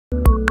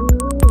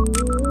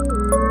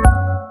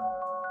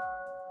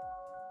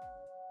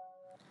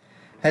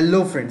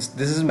Hello friends,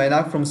 this is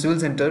Mainak from Civil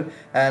Center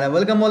and I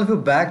welcome all of you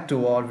back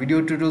to our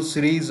video tutorial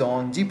series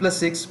on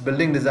G+6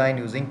 building design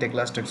using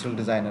Tekla Structural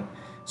Designer.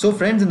 So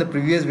friends, in the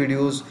previous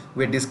videos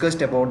we had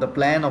discussed about the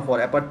plan of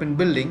our apartment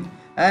building,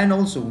 and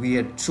also we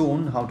had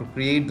shown how to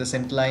create the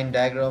centerline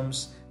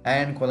diagrams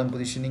and column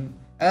positioning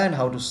and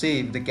how to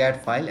save the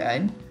CAD file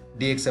and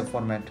DXF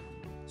format.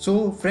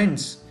 So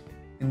friends,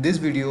 in this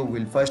video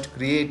we'll first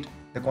create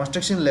the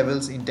construction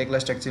levels in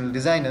Tekla Structural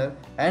Designer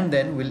and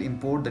then we'll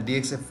import the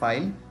DXF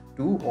file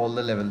to all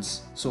the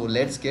levels. So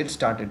let's get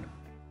started.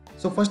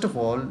 So first of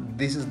all,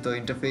 this is the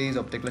interface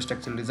of Tekla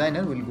Structural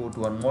Designer. We'll go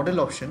to our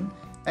model option,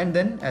 and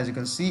then as you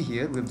can see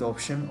here we have the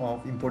option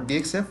of import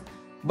DXF.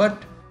 But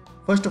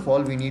first of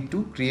all we need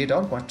to create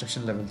our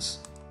construction levels.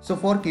 So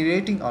for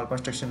creating our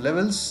construction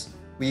levels,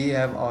 we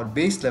have our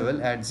base level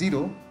at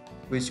 0,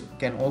 which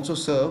can also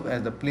serve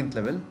as the plinth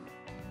level.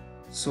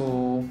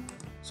 So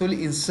we'll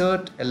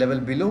insert a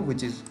level below,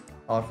 which is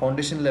our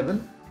foundation level.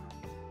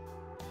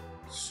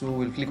 So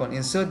we'll click on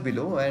insert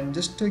below and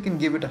just we can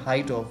give it a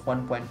height of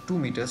 1.2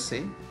 meters,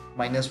 say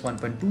minus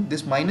 1.2.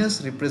 This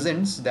minus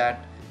represents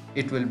that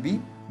it will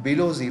be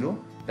below 0,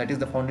 that is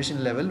the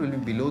foundation level will be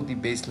below the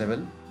base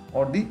level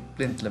or the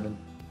plinth level.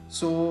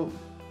 So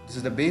this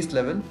is the base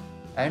level,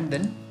 and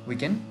then we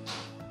can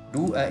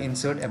do an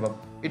insert above.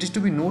 It is to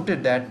be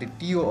noted that the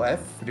TOF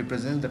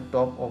represents the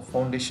top of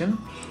foundation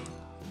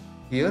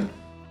here,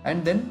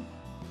 and then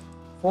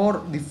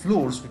for the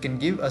floors we can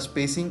give a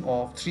spacing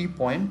of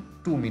 3.2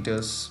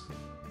 meters.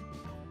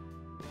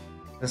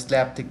 The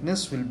slab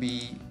thickness will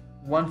be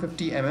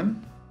 150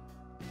 mm,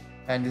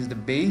 and this is the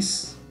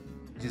base,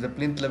 which is the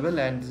plinth level,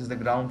 and this is the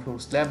ground floor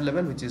slab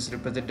level, which is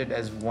represented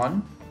as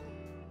 1.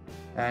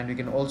 And we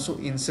can also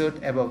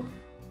insert above.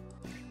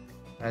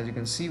 As you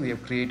can see, we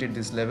have created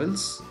these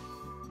levels.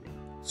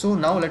 So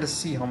now let us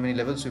see how many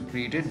levels we've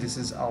created. This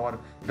is our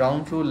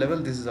ground floor level,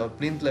 this is our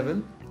plinth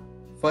level,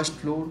 first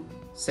floor,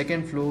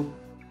 second floor,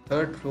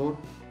 third floor,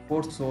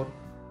 fourth floor,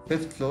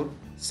 fifth floor,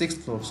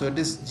 sixth floor. So it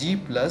is G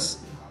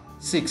plus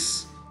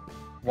 6.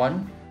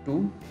 1,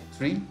 2,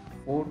 3,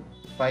 4,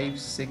 5,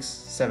 6,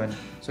 7.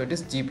 So it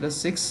is G plus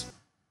 6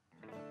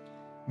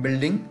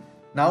 building.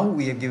 Now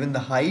we have given the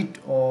height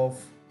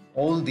of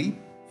all the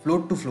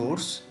floor to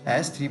floors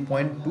as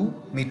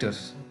 3.2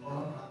 meters.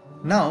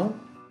 Now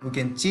we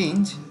can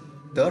change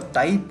the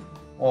type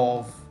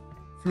of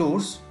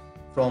floors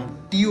from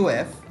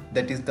TOF,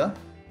 that is the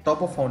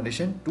top of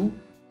foundation, to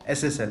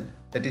SSL,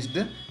 that is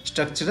the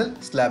structural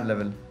slab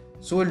level.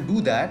 So we'll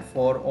do that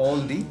for all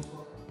the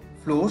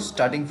floors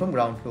starting from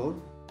ground floor,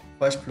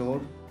 first floor,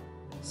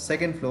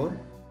 second floor,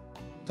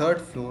 third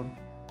floor,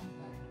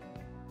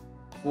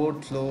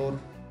 fourth floor,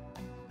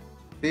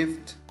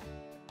 fifth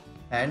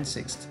and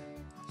sixth.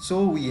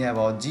 So we have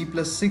our G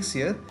plus 6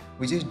 here,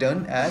 which is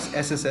done as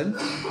SSL,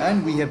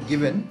 and we have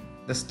given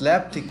the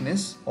slab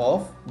thickness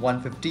of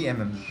 150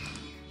 mm.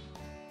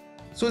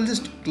 So we'll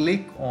just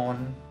click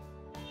on,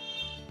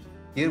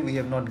 here we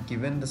have not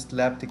given, the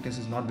slab thickness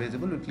is not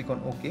visible. We'll click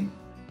on OK.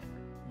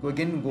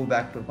 Go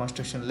back to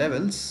construction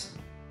levels.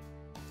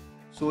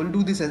 So we'll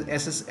do this as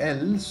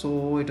SSL.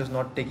 So it is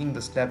not taking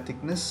the slab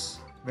thickness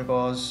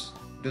because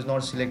it is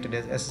not selected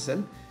as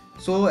SSL.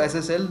 So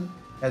SSL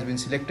has been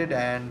selected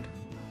and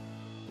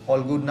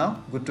all good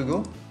now, good to go.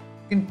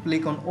 You can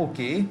click on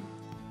OK,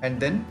 and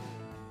then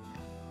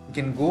you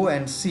can go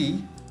and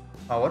see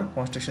our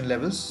construction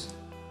levels.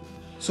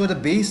 So the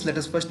base, let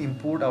us first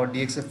import our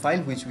DXF file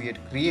which we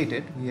had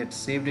created. We had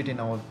saved it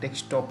in our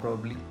desktop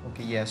probably.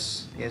 Okay,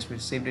 yes, we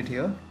saved it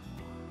here.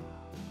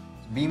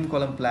 Beam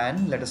column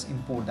plan, let us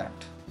import that.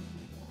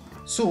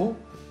 So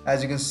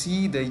as you can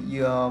see,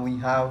 we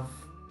have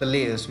the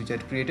layers which I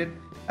had created.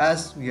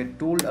 As we had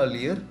told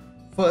earlier,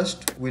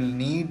 first we'll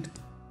need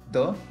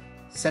the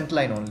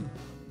centerline only.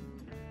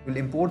 We'll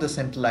import the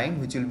centerline,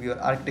 which will be our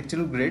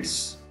architectural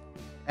grids,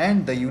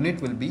 and the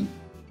unit will be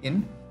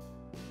in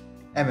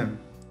mm.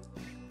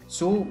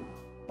 So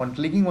on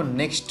clicking on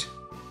next,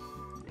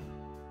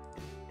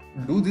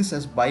 do this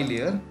as by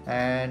layer,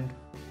 and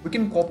we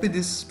can copy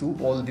this to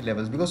all the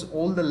levels because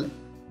all the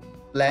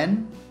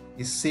plan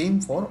is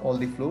same for all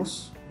the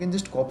floors. You can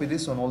just copy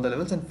this on all the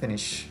levels and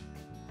finish.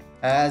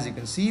 As you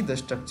can see, the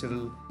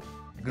structural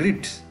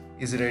grid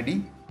is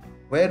ready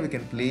where we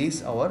can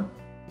place our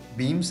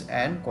beams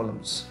and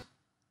columns.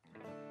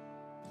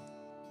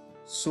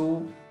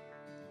 So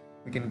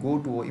we can go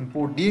to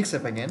import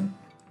DXF again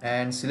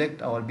and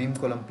select our beam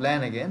column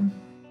plan again,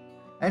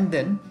 and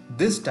then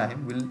this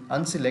time we'll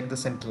unselect the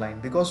center line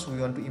because we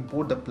want to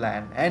import the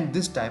plan, and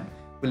this time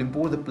we'll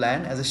import the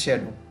plan as a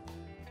shadow.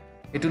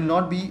 It will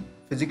not be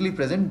physically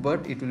present,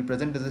 but it will be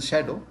present as a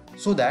shadow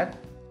so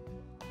that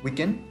we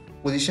can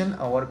position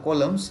our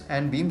columns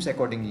and beams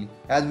accordingly.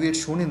 As we had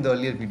shown in the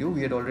earlier video,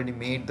 we had already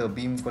made the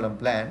beam column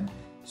plan.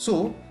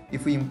 So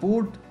if we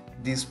import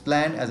this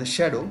plan as a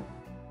shadow,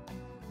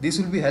 this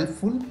will be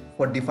helpful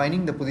for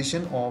defining the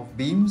position of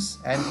beams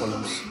and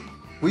columns,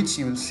 which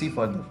you will see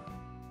further.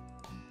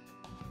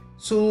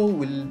 So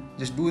we'll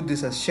just do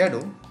this as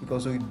shadow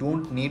because we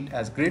don't need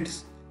as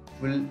grids.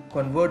 We'll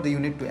convert the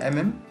unit to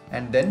mm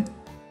and then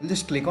we'll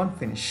just click on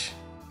finish.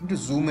 I'm going to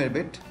zoom a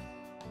bit.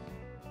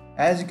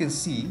 As you can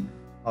see,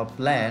 our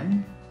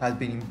plan has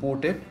been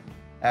imported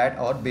at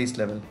our base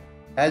level.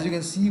 As you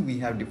can see, we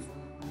have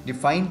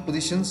defined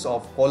positions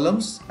of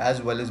columns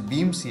as well as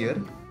beams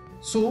here.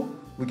 So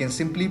we can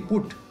simply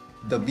put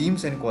the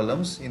beams and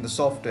columns in the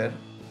software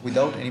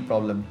without any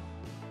problem.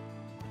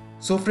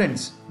 So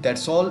friends,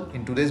 that's all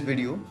in today's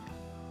video.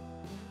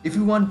 If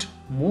you want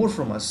more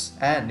from us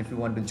and if you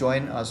want to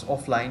join us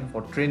offline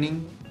for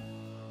training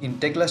in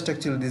Tekla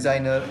Structural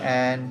Designer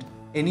and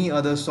any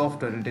other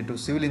software related to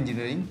civil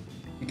engineering,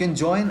 you can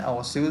join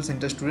our Civil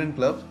Center Student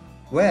Club,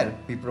 where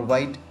we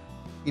provide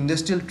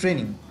industrial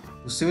training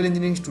to civil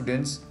engineering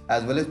students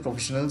as well as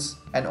professionals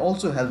and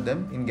also help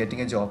them in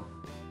getting a job.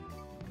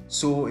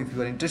 So if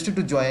you are interested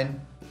to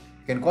join,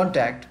 you can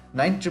contact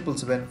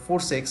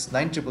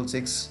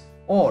 9777469666,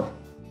 or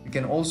you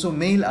can also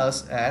mail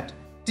us at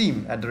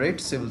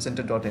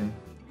team@civilcenter.in.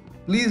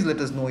 Please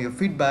let us know your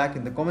feedback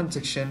in the comment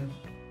section.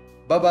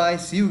 Bye bye,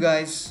 see you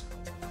guys.